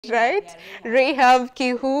right? Yeah. Rahab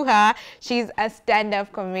Kihuha. She's a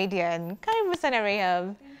stand-up comedian. Karibu sana,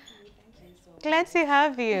 Rahab. Thank you so Glad much. to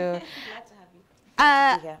have you. Glad to have you.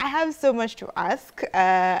 Thank you to hear. I have so much to ask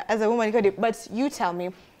as a woman, but you tell me,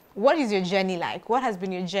 what is your journey like? What has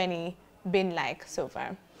been your journey been like so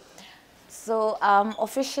far? So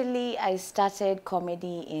officially, I started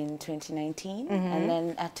comedy in 2019, and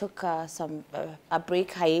then I took a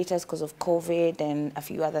break hiatus because of COVID and a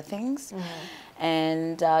few other things,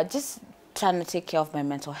 and just trying to take care of my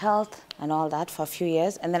mental health and all that for a few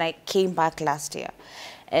years, and then I came back last year,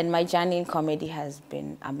 and my journey in comedy has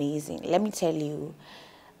been amazing. Let me tell you.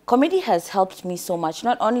 Comedy has helped me so much,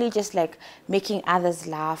 not only just like making others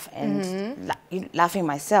laugh and laughing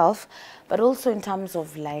myself, but also in terms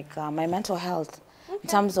of like my mental health. In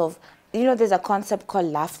terms of, there's a concept called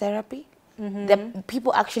laugh therapy. That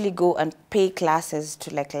people actually go and pay classes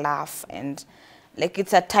to like laugh, and like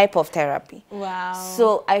it's a type of therapy. Wow.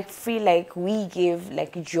 So I feel like we give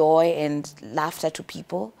like joy and laughter to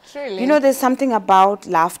people. Truly. There's something about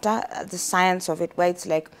laughter, the science of it, where it's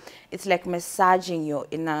like massaging your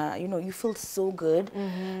inner, you feel so good.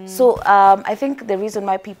 So I think the reason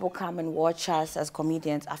why people come and watch us as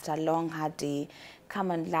comedians after a long, hard day,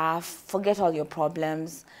 come and laugh, forget all your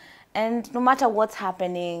problems, and no matter what's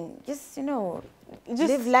happening, just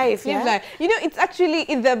live life. Live Yeah. life. It's actually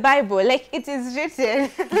in the Bible, like it is written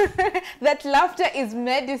that laughter is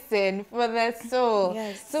medicine for the soul.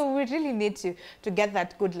 Yes. So we really need to get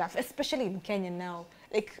that good laugh, especially in Kenya now.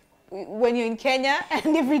 Like when you're in Kenya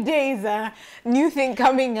and every day is a new thing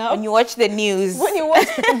coming up. When you watch the news. When you watch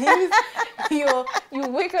the news, you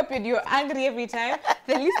wake up and you're angry every time.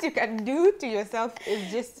 The least you can do to yourself is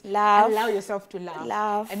just Laugh. allow yourself to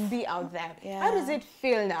laugh and be out there. Yeah. How does it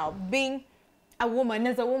feel now, being a woman,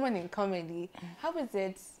 as a woman in comedy? How is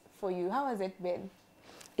it for you? How has it been?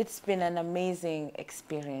 It's been an amazing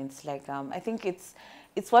experience. Like I think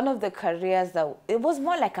it's one of the careers that it was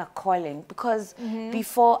more like a calling, because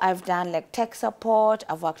before I've done like tech support,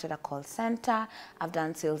 I've worked at a call center, I've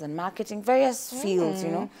done sales and marketing, various fields,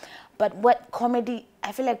 But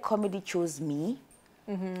I feel like comedy chose me.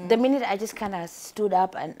 The minute I just kind of stood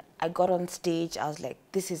up and I got on stage, I was like,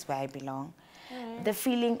 this is where I belong. The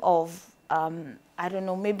feeling of, I don't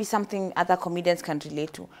know, maybe something other comedians can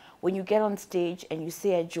relate to. When you get on stage and you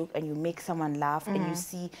say a joke and you make someone laugh and you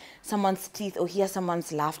see someone's teeth or hear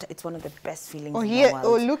someone's laughter, it's one of the best feelings in the world.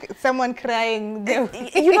 Or look, someone crying.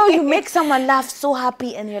 You make someone laugh so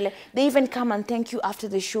happy, and you're like, they even come and thank you after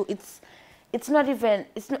the show.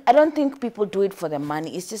 I don't think people do it for the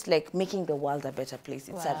money. It's just like making the world a better place.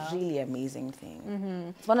 It's a really amazing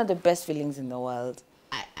thing. It's one of the best feelings in the world.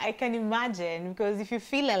 I can imagine, because if you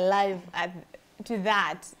feel alive to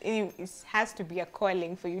that, it has to be a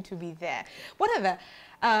calling for you to be there. What are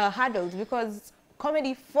the hurdles? Because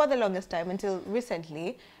comedy, for the longest time until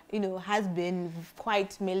recently, has been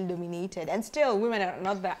quite male-dominated, and still women are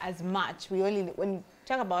not there as much. When you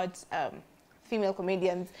talk about female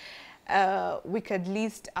comedians, we could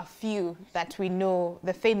list a few that we know.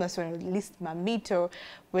 The famous one would list Mamito,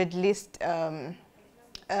 would list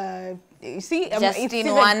you see,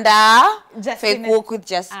 Justine Wanda, Justine, Fake Walk with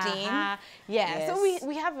Justine. Yeah, yes. So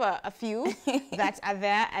we have a few that are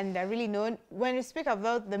there and are really known. When we speak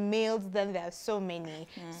about the males, then there are so many.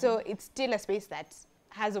 So it's still a space that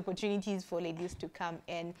has opportunities for ladies to come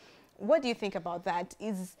in. What do you think about that?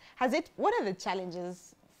 What are the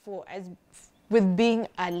challenges with being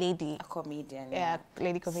a lady? A comedian. Yeah,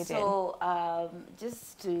 lady comedian. So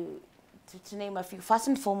just to name a few, first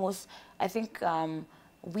and foremost, I think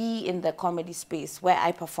we in the comedy space where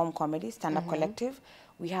I perform comedy, stand-up collective,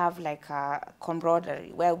 we have like a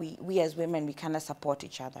camaraderie where we as women, we kind of support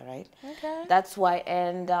each other, right? Okay. That's why,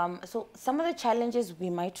 and so some of the challenges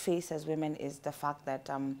we might face as women is the fact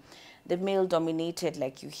that the male-dominated,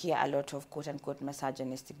 like you hear a lot of quote-unquote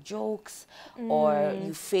misogynistic jokes, or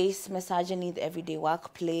you face misogyny in the everyday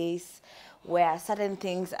workplace, where certain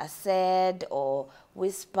things are said or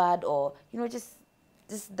whispered, or just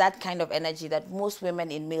that kind of energy that most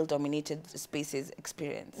women in male-dominated spaces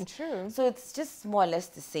experience. True. So it's just more or less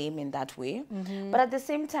the same in that way. But at the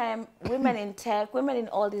same time, women in tech, women in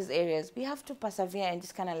all these areas, we have to persevere and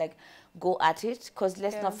just kind of like go at it, because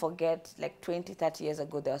let's not forget, like 20, 30 years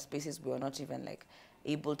ago, there were spaces we were not even like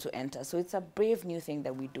able to enter. So it's a brave new thing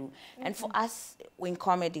that we do. And for us in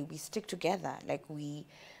comedy, we stick together. Like we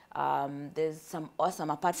There's some awesome,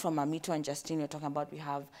 apart from Amito and Justine you're talking about, we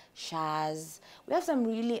have Shaz. We have some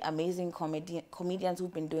really amazing comedians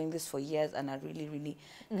who've been doing this for years and are really, really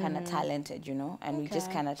kind of talented, you know, and we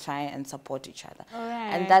just kind of try and support each other.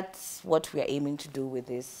 And that's what we're aiming to do with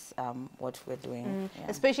this, what we're doing.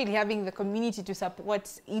 Especially having the community to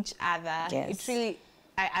support each other. It really,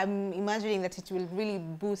 I'm imagining that it will really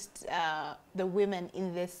boost the women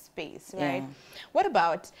in this space, right? What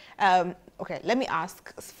about, okay, let me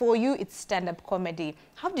ask, for you it's stand-up comedy.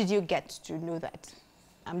 How did you get to know that?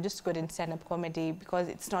 I'm just good in stand-up comedy because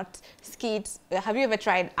it's not skits. Have you ever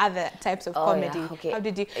tried other types of comedy? How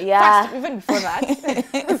did you, first, even before that,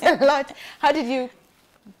 it's a lot. How did you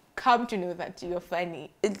come to know that you're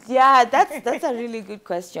funny? Yeah, that's a really good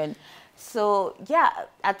question. So yeah,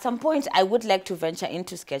 at some point I would like to venture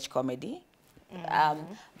into sketch comedy.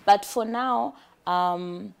 But for now,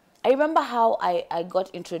 I remember how I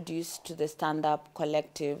got introduced to the stand-up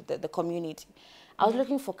collective, the community. I was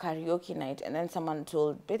looking for karaoke night, and then someone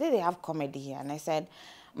told, "Better they have comedy here." And I said,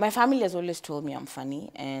 my family has always told me I'm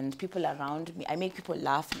funny, and people around me, I make people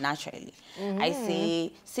laugh naturally. I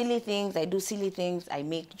say silly things, I do silly things, I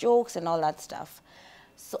make jokes and all that stuff.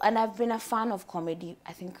 So, and I've been a fan of comedy,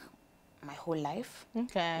 I think, my whole life.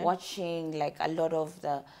 Watching like a lot of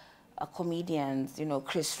the comedians, you know,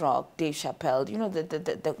 Chris Rock, Dave Chappelle, you know, the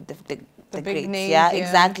big greats. names, Yeah,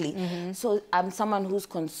 exactly. So I'm someone who's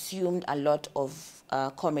consumed a lot of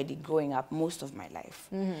comedy growing up most of my life.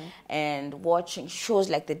 And watching shows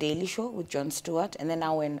like The Daily Show with Jon Stewart, and then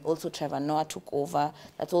now when also Trevor Noah took over,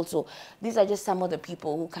 that's also, these are just some of the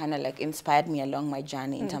people who kind of like inspired me along my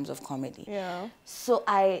journey in terms of comedy. So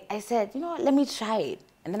I said, you know, let me try it.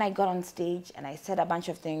 And then I got on stage and I said a bunch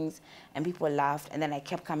of things and people laughed, and then I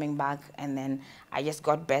kept coming back, and then I just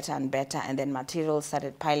got better and better, and then material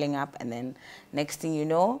started piling up, and then next thing you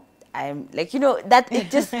know, I'm like, you know, that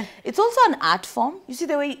it just, it's also an art form. You see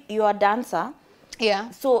the way you're a dancer.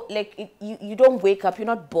 So like you don't wake up, you're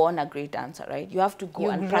not born a great dancer, right? You have to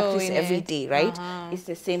go and practice every day, right? It's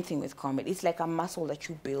the same thing with comedy. It's like a muscle that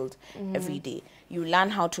you build every day. You learn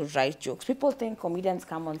how to write jokes. People think comedians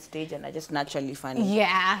come on stage and are just naturally funny.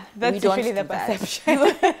 That's usually the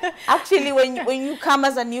perception. Actually, when you come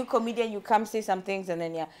as a new comedian, you come say some things, and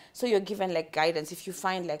then so you're given like guidance. If you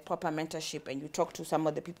find like proper mentorship and you talk to some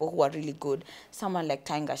of the people who are really good, someone like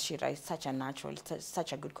Tainga Shira is such a natural,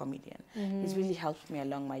 such a good comedian. He's really helped me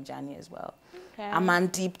along my journey as well.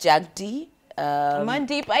 Amandeep Jagdi.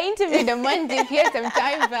 Amandeep, I interviewed Amandeep here some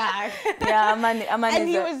time back. Aman and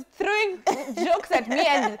he was throwing jokes at me,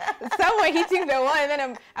 and some were hitting the wall, and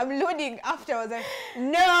then I'm loading afterwards. Like,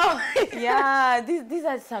 no. These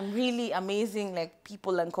are some really amazing like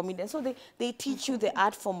people and comedians. So they teach you the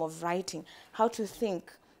art form of writing, how to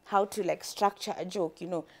think, how to like structure a joke, you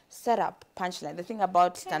know, setup, punchline. The thing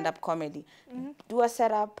about stand-up comedy, do a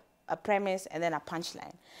setup, a premise, and then a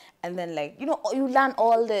punchline, and then like, you know, you learn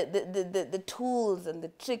all the tools and the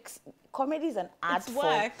tricks. Comedy is an art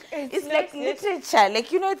form. It's like literature,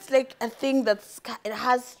 like, you know, it's like a thing it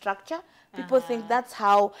has structure. People think that's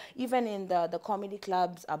how, even in the comedy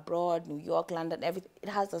clubs abroad, New York, London, everything, it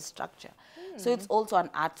has a structure. So it's also an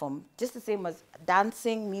art form, just the same as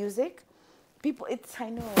dancing, music. People, I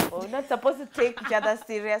know, we're not supposed to take each other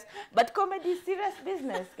serious, but comedy is serious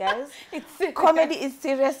business, guys. Comedy is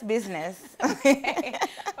serious business. All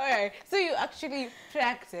right. So you actually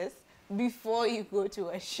practice before you go to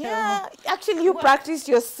a show? Yeah, actually you practice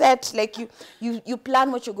your set, like you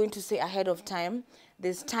plan what you're going to say ahead of time.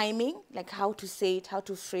 There's timing, like how to say it, how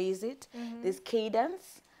to phrase it. There's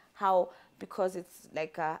cadence, because it's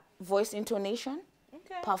like a voice intonation,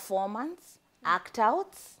 performance, act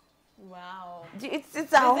outs. Wow. It's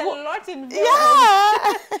a lot involved.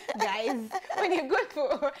 Guys, when you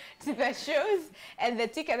go to the shows and the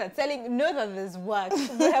tickets are selling, know that there's work.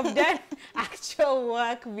 We have done actual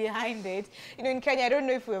work behind it. You know, in Kenya, I don't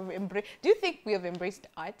know if we have embraced, do you think we have embraced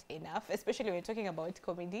art enough, especially when we're talking about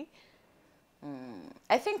comedy?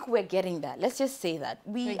 I think we're getting that. Let's just say that.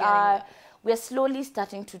 We're slowly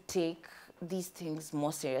starting to take these things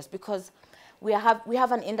more serious, because we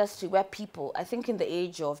have an industry where people, I think in the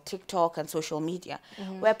age of TikTok and social media,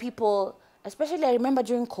 where people, especially I remember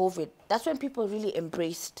during COVID, that's when people really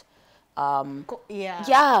embraced, because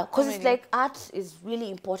it's like art is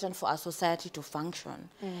really important for our society to function.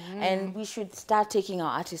 And we should start taking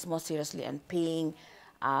our artists more seriously and paying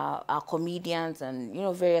our comedians and, you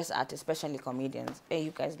know, various artists, especially comedians. Hey,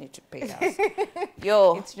 you guys need to pay us.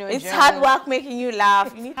 Yo, it's hard work making you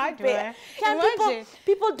laugh. You need to pay.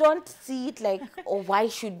 People don't see it like, oh, why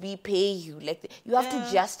should we pay you? Like, you have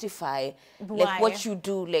to justify like what you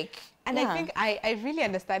do. Like, And I think I really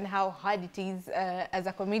understand how hard it is as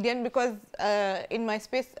a comedian, because in my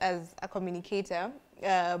space as a communicator,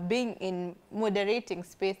 being in moderating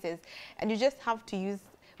spaces, and you just have to use,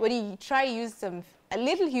 when you try use a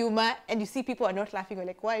little humor and you see people are not laughing, you're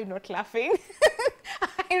like, why are you not laughing?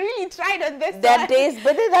 I really tried on this There are one. days,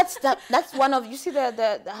 but then that's one of, you see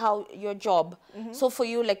the how your job. So for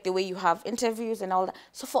you, like the way you have interviews and all that.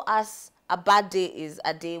 So for us, a bad day is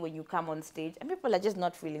a day when you come on stage and people are just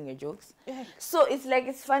not feeling your jokes. Yeah. So it's like,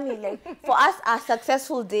 it's funny. Like for us, a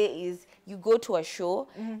successful day is you go to a show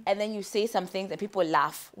and then you say some things and people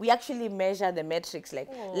laugh. We actually measure the metrics, like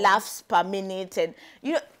laughs per minute, and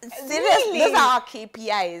you know, seriously, Really? those are our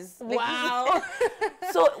KPIs. Like, Wow.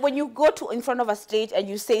 so when you go to in front of a stage and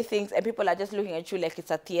you say things and people are just looking at you like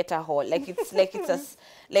it's a theater hall, like it's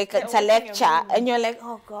a lecture, and you're like,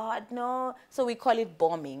 oh God, no. So we call it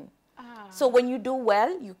bombing. So when you do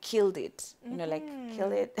well, you killed it. You know, like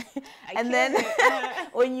kill it. And then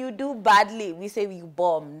when you do badly, we say you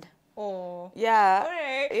bombed. Oh. Yeah. All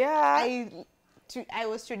right. Yeah. I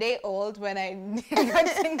was today old when I got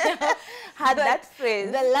to know Had that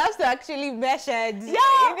phrase. the laughs are actually measured.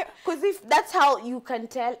 Yeah, because if that's how you can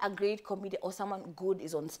tell a great comedian or someone good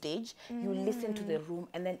is on stage, you listen to the room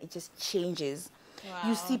and then it just changes. Wow.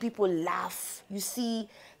 You see people laugh. You see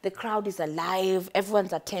the crowd is alive.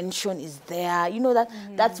 Everyone's attention is there. You know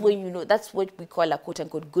that's when you know, that's what we call a quote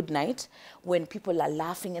unquote good night. When people are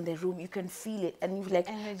laughing in the room, you can feel it and you like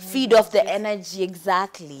feed off the energy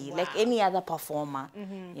exactly, like any other performer.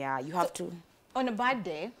 Yeah, you have to. On a bad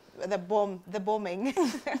day, the bombing,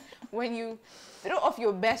 when you throw off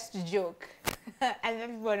your best joke and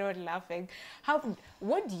then people are not laughing,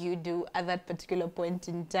 what do you do at that particular point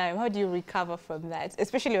in time? How do you recover from that,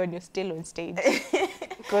 especially when you're still on stage?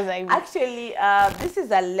 Because Actually, this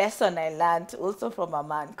is a lesson I learned also from a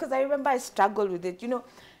man, because I remember I struggled with it. You know,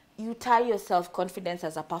 you tie your self-confidence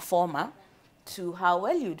as a performer to how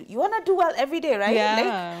well you do. You want to do well every day, right?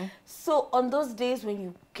 Yeah. Like, so on those days when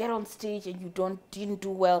you get on stage and you didn't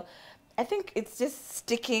do well, I think it's just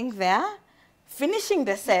sticking there, finishing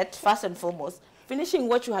the set first and foremost, finishing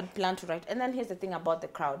what you had planned to write. And then here's the thing about the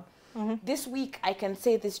crowd. This week I can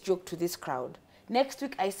say this joke to this crowd. Next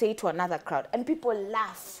week I say it to another crowd and people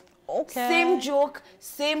laugh. Okay. Same joke,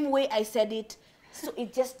 same way I said it. So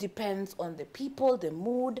it just depends on the people, the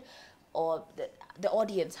mood, or the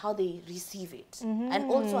audience, how they receive it.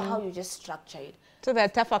 And also how you just structure it. So there are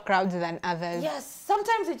tougher crowds than others. Yes,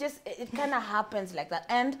 sometimes it kind of happens like that.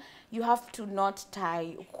 And you have to not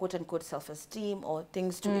tie quote unquote self-esteem or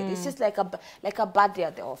things to it. It's just like a bad day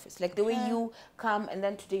at the office. Like the way you come and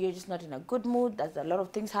then today you're just not in a good mood. There's a lot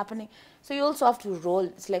of things happening. So you also have to roll.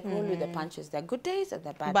 It's like roll with the punches. There are good days and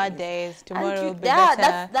there are bad days. Tomorrow will be yeah,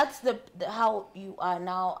 better. that's the how you are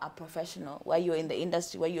now a professional, where you're in the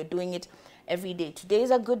industry, where you're doing it every day. Today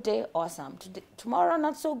is a good day, awesome. Tomorrow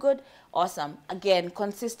not so good, awesome. Again,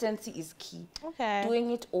 consistency is key. Okay.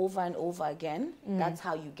 Doing it over and over again, that's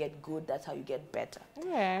how you get good, that's how you get better.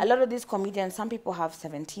 Okay. A lot of these comedians, some people have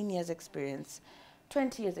 17 years experience,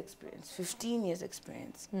 20 years experience, 15 years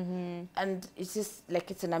experience. And it's just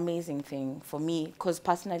like, it's an amazing thing for me, because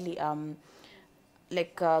personally,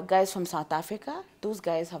 guys from South Africa, those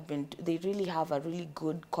guys they really have a really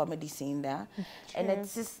good comedy scene there. And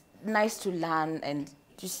it's just nice to learn and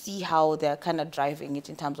to see how they're kind of driving it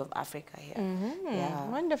in terms of Africa here. Yeah.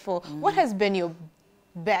 Wonderful. What has been your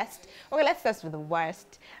best? Okay, let's start with the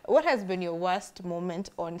worst. What has been your worst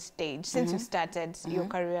moment on stage since you started your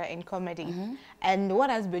career in comedy? And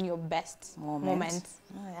what has been your best moment?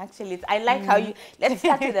 Oh, actually, I like how you, let's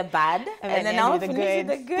start with the bad and then I'll finish with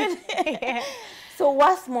the good. Yeah. So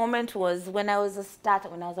worst moment was when I was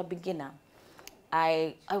a beginner.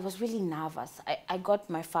 I was really nervous. I got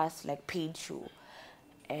my first paid show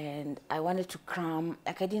and I wanted to cram.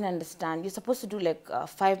 I didn't understand. You're supposed to do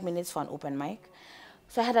 5 minutes for an open mic.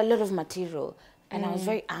 So I had a lot of material and I was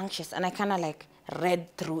very anxious and I kind of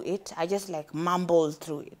read through it. I just mumbled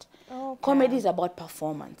through it. Okay. Comedy is about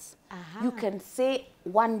performance. You can say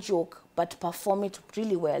one joke but perform it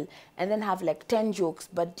really well and then have 10 jokes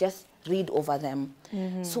but just read over them.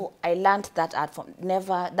 So I learned that art from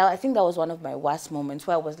I think that was one of my worst moments,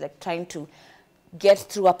 where I was trying to get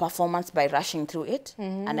through a performance by rushing through it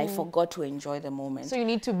and I forgot to enjoy the moment. So you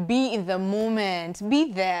need to be in the moment,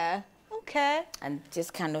 be there. Okay. And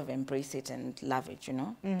just kind of embrace it and love it, you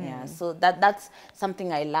know? Yeah. So that's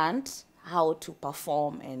something I learned, how to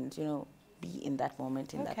perform and, be in that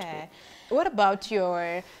moment in that way. What about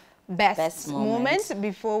your best moment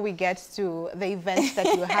before we get to the events that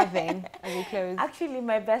you're having as we close? Actually,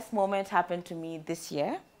 my best moment happened to me this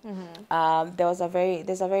year. There's a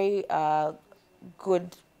very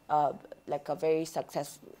good like a very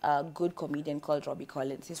successful, good comedian called Robbie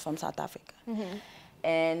Collins. He's from South Africa.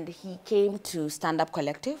 And he came to Stand Up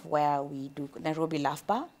Collective, where we do Nairobi Laugh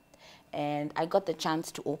Bar. And I got the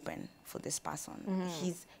chance to open for this person.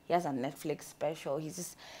 He has a Netflix special. He's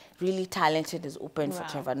just really talented. He's opened for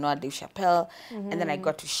Trevor Noah, Dave Chappelle. And then I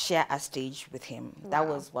got to share a stage with him. That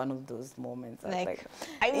was one of those moments. I was like,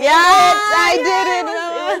 I did it.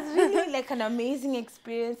 It was really like an amazing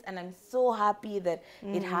experience. And I'm so happy that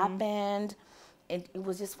it happened. And it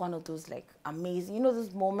was just one of those like amazing, you know,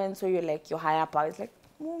 those moments where you're like, your higher power is like,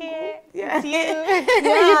 It's you.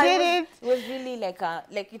 You did it. It was really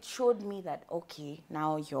like it showed me that, okay,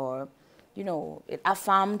 now you're, you know, it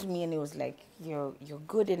affirmed me, and it was like, you're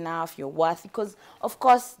good enough, you're worthy. Because, of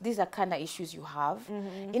course, these are kind of issues you have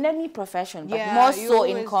in any profession, but more so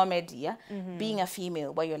in comedy, being a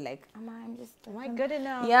female, where you're like, am I good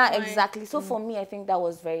enough? Yeah, exactly. So for me, I think that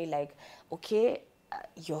was very like, okay,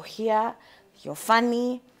 you're here, you're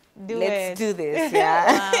funny, let's do this.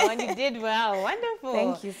 Wow, and you did well. Wonderful.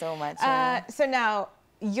 Thank you so much. So now,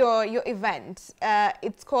 your event,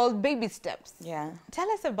 it's called Baby Steps. Yeah. Tell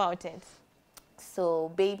us about it.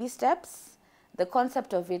 So Baby Steps, the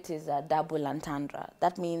concept of it is a double entendre.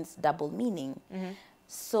 That means double meaning.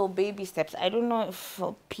 So Baby Steps, I don't know if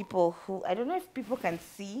people can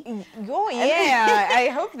see. Oh yeah, I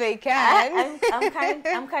hope they can.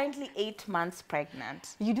 I'm currently 8 months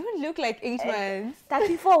pregnant. You don't look like 8 months.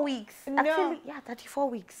 34 weeks. No. Actually, yeah, 34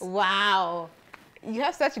 weeks. Wow. You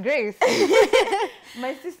have such grace.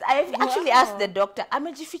 My sister, I've actually asked the doctor, I'm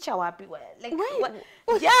a jificha wapi? Like, what?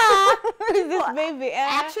 Yeah. This baby.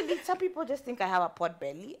 Actually, some people just think I have a pot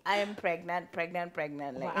belly. I am pregnant.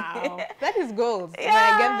 Like. Wow. That is gold when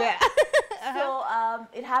I get there. So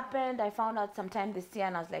it happened. I found out sometime this year,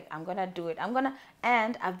 and I was like, I'm gonna do it.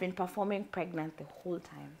 And I've been performing pregnant the whole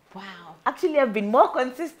time. Wow. Actually, I've been more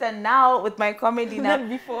consistent now with my comedy than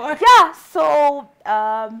before. Yeah. So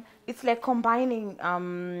it's like combining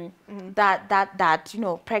that you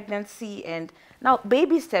know, pregnancy, and now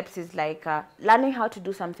Baby Steps is like learning how to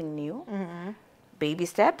do something new. Baby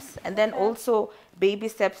steps, and then also baby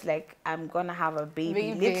steps like I'm gonna have a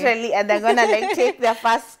baby. Literally, and they're gonna like take their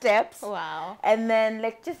first steps. Wow. And then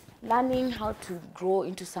like just learning how to grow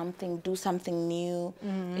into something, do something new.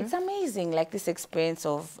 It's amazing, like this experience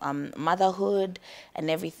of motherhood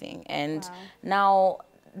and everything. And now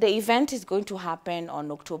the event is going to happen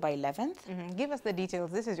on October 11th. Give us the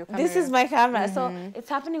details. This is your camera. This is my camera. So it's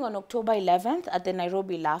happening on October 11th at the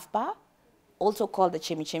Nairobi Laugh Bar, also called the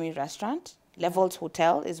Chemi Restaurant. Levels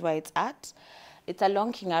Hotel is where it's at. It's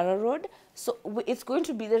along Kingara Road. So it's going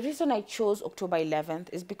to be, the reason I chose October 11th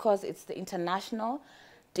is because it's the International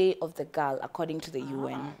Day of the Girl, according to the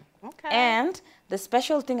UN. Okay. And the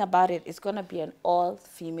special thing about it is going to be an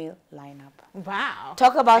all-female lineup. Wow.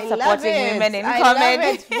 Talk about supporting women in comedy.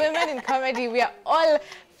 Love it. Women in comedy, we are all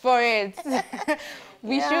for it.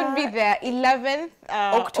 We should be there 11th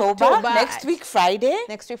October, next week Friday.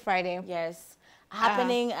 Next week Friday. Yes.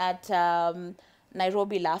 Happening at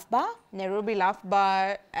Nairobi Laugh Bar. Nairobi Laugh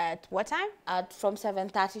Bar at what time? From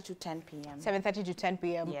 7:30 to 10 p.m. 7:30 to 10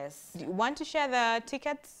 p.m. Yes. Do you want to share the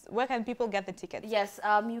tickets? Where can people get the tickets? Yes,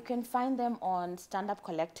 you can find them on Stand Up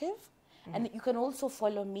Collective. And you can also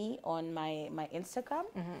follow me on my Instagram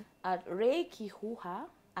at Kihuha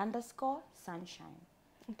 _sunshine.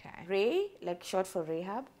 Okay. Ray, like short for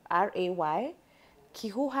Rahab, R-A-Y,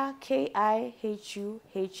 Kihuha, Kihuha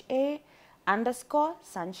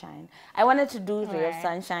 _sunshine. I wanted to do Ray of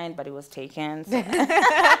Sunshine, but it was taken. So.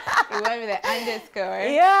 You went with the underscore.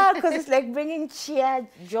 Yeah, because it's like bringing cheer,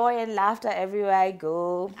 joy, and laughter everywhere I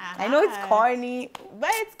go. I know it's corny, but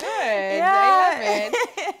it's good. Yeah. I love it.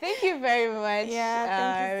 Thank you very much.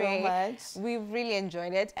 Yeah, thank you so much. We've really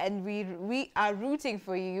enjoyed it, and we are rooting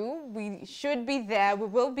for you. We should be there. We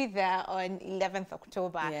will be there on 11th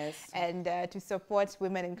October. Yes. And to support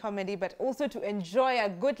women in comedy, but also to enjoy a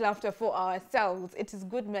good laughter for ourselves. It is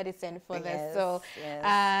good medicine for this. So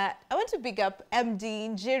I want to big up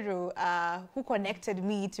MD Njiru, who connected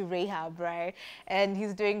me to Rahab, right? And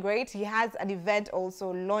he's doing great. He has an event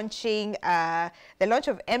also launching the launch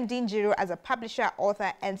of MD Njiru as a publisher,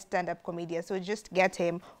 author, and stand-up comedian. So just get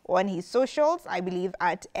him on his socials, I believe,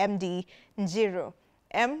 at MD Njiru.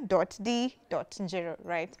 M.D.Njiru,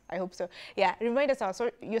 right? I hope so. Yeah, remind us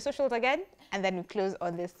your socials again, and then we close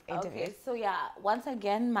on this interview. Okay, so yeah, once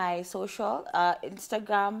again, my social,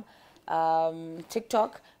 Instagram,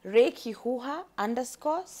 TikTok, Kihuha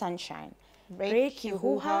 _sunshine.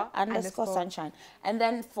 Kihuha _sunshine. And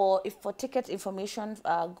then for ticket information,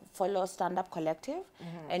 follow Stand Up Collective,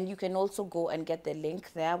 and you can also go and get the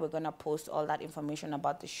link there. We're gonna post all that information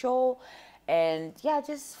about the show, And yeah,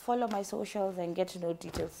 just follow my socials and get to know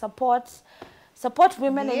details. Support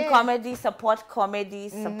women in comedy, support comedy,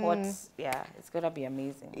 yeah, it's gonna be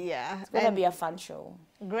amazing. Yeah. It's gonna be a fun show.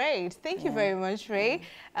 Great. Thank you very much, Ray.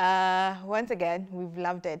 Once again, we've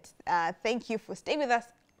loved it. Thank you for staying with us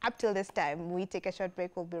up till this time. We take a short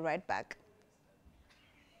break. We'll be right back.